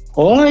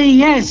 Oh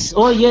yes,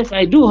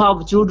 I do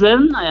have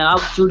children. I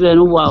have children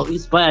who have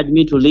inspired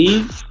me to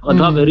live, or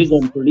to have a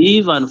reason to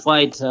live and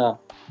fight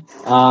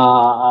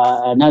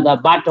another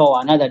battle,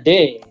 another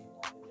day.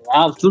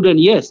 I have children,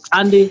 yes.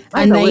 And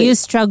are you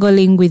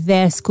struggling with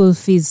their school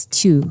fees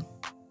too?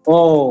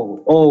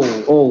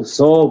 Oh,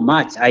 so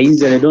much. I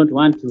usually don't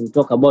want to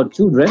talk about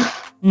children.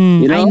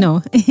 I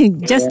know.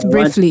 Just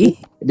briefly.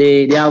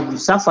 They have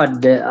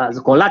suffered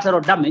the collateral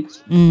damage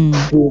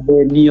to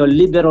the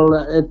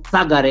neoliberal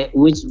thuggery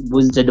which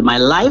visited my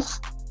life.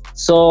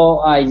 So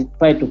I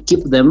try to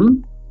keep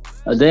them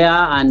there,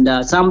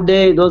 and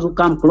someday those who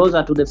come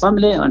closer to the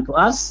family and to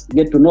us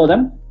get to know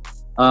them.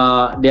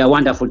 They are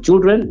wonderful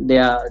children. They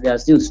are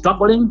still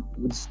struggling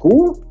with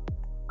school.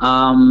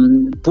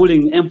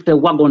 Pulling empty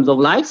wagons of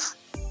life,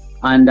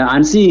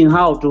 and seeing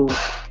how to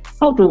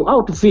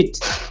fit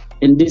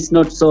in this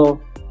not so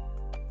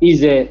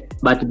easy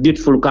but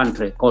beautiful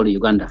country called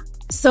Uganda.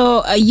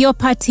 So your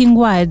parting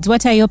words,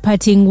 what are your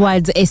parting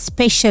words,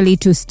 especially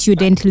to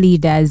student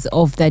leaders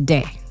of the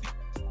day?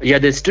 Yeah,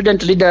 the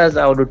student leaders,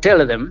 I would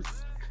tell them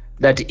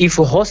that if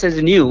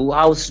horses knew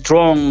how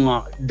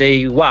strong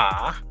they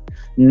were,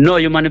 no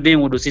human being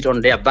would sit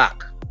on their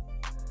back.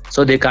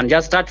 So they can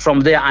just start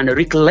from there and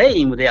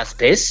reclaim their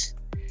space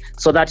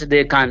so that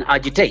they can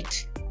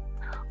agitate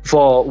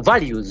for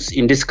values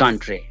in this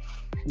country.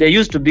 They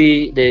used to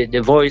be the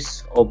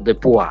voice of the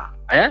poor.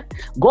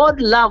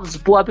 God loves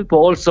poor people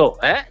also.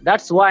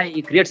 That's why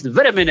He creates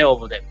very many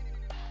of them.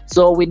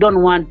 So we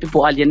don't want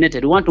people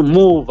alienated. We want to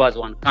move as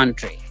one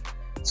country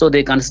so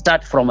they can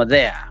start from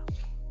there.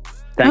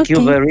 Thank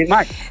you very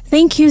much.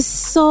 Thank you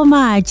so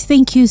much.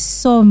 Thank you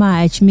so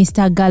much,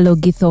 Mr.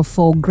 GALOGITHO,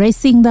 for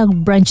gracing the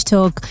Branch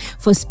Talk,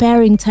 for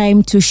sparing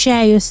time to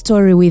share your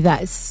story with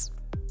us.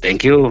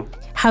 Thank you.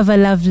 Have a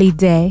lovely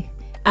day.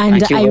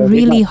 And I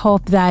really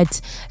hope that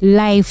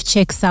life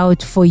checks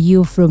out for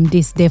you from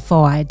this day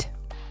forward.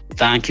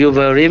 Thank you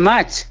very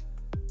much.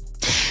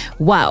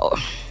 Wow.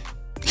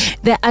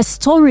 There are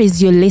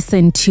stories you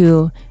listen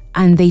to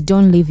and they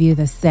don't leave you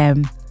the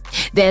same.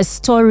 There are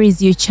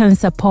stories you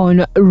chance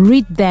upon,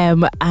 read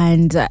them,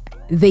 and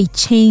they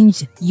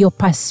change your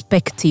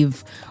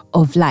perspective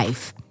of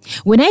life.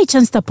 When I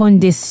chanced upon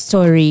this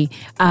story,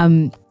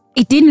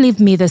 it didn't leave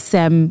me the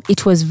same.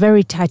 It was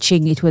very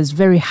touching. It was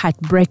very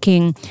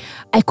heartbreaking.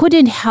 I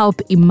couldn't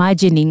help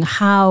imagining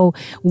how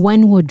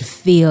one would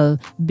feel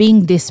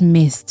being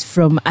dismissed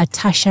from a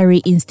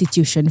tertiary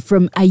institution,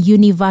 from a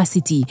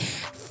university,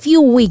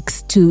 few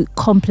weeks to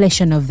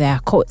completion of their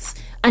course.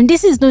 And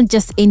this is not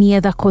just any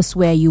other course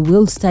where you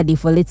will study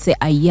for, let's say,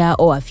 a year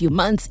or a few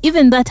months.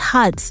 Even that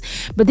hurts.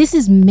 But this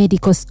is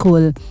medical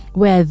school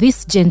where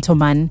this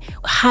gentleman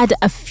had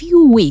a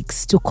few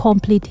weeks to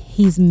complete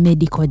his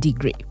medical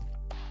degree.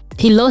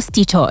 He lost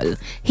it all.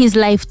 His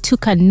life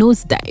took a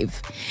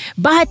nosedive.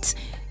 But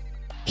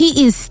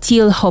he is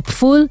still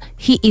hopeful.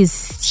 He is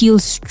still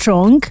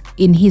strong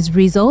in his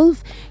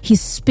resolve. He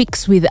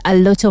speaks with a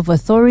lot of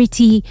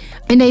authority.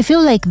 And I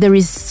feel like there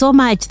is so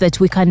much that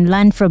we can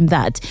learn from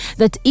that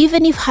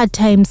even if hard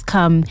times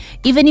come,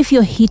 even if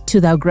you're hit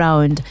to the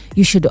ground,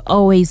 you should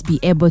always be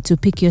able to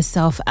pick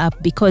yourself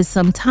up, because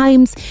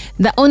sometimes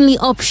the only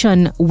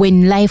option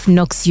when life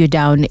knocks you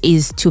down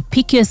is to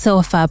pick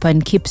yourself up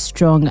and keep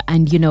strong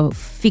and,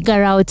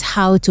 figure out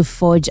how to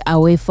forge a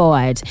way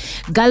forward.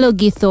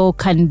 GALOGITHO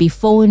can be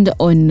found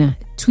on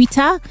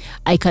Twitter.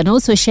 I can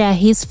also share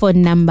his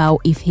phone number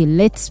if he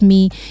lets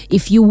me.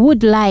 If you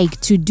would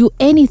like to do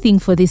anything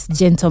for this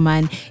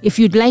gentleman, if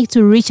you'd like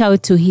to reach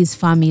out to his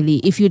family,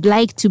 if you'd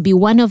like to be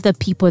one of the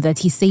people that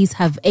he says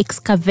have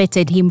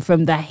excavated him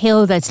from the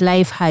hell that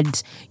life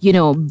had,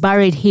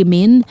 buried him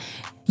in,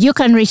 you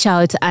can reach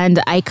out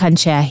and I can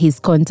share his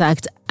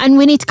contact. And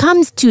when it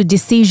comes to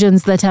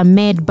decisions that are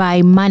made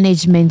by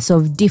managements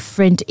of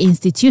different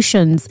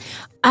institutions,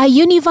 are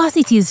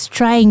universities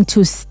trying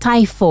to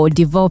stifle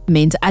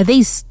development? Are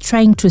they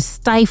trying to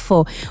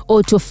stifle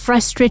or to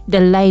frustrate the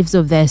lives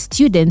of their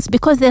students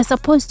because they're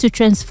supposed to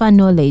transfer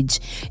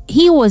knowledge?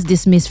 He was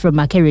dismissed from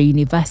Makerere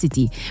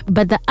University,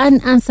 but the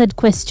unanswered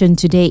question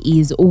today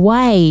is,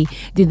 why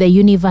did the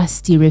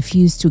university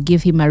refuse to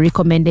give him a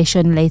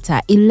recommendation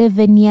letter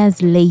 11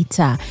 years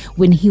later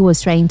when he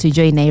was trying to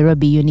join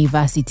Nairobi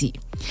University?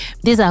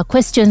 These are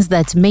questions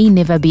that may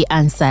never be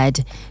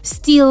answered.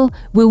 Still,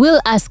 we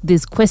will ask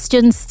these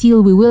questions.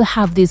 Still, we will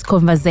have these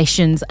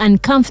conversations,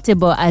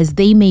 uncomfortable as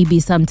they may be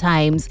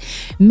sometimes.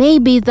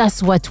 Maybe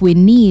that's what we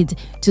need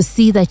to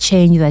see the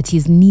change that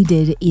is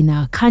needed in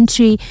our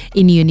country,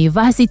 in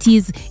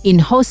universities, in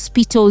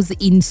hospitals,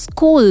 in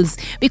schools,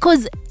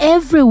 because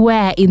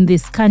everywhere in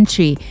this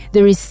country,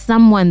 there is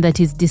someone that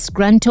is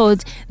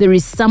disgruntled. There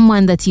is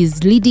someone that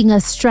is leading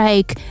a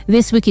strike.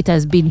 This week it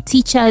has been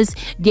teachers.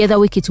 The other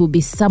week it will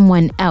be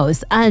someone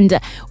else. And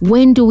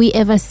when do we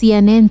ever see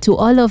an end to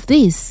all of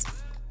this?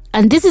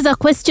 And this is a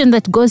question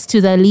that goes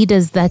to the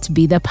leaders that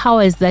be, the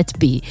powers that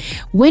be.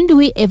 When do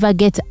we ever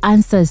get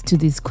answers to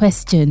these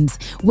questions?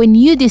 When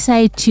you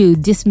decide to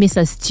dismiss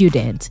a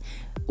student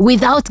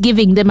without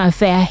giving them a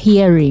fair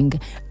hearing,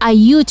 are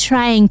you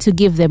trying to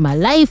give them a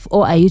life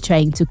or are you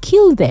trying to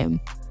kill them?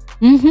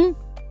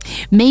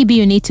 Maybe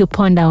you need to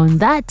ponder on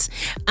that.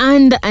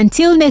 And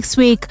until next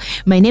week,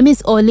 my name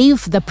is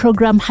Olive. The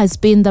program has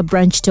been The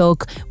Branch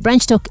Talk.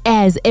 Branch Talk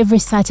airs every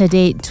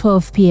Saturday,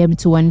 12 p.m.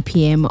 to 1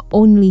 p.m.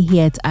 only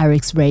here at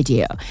RX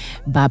Radio.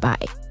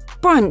 Bye-bye.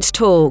 Branch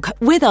Talk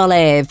with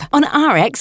Olive on RX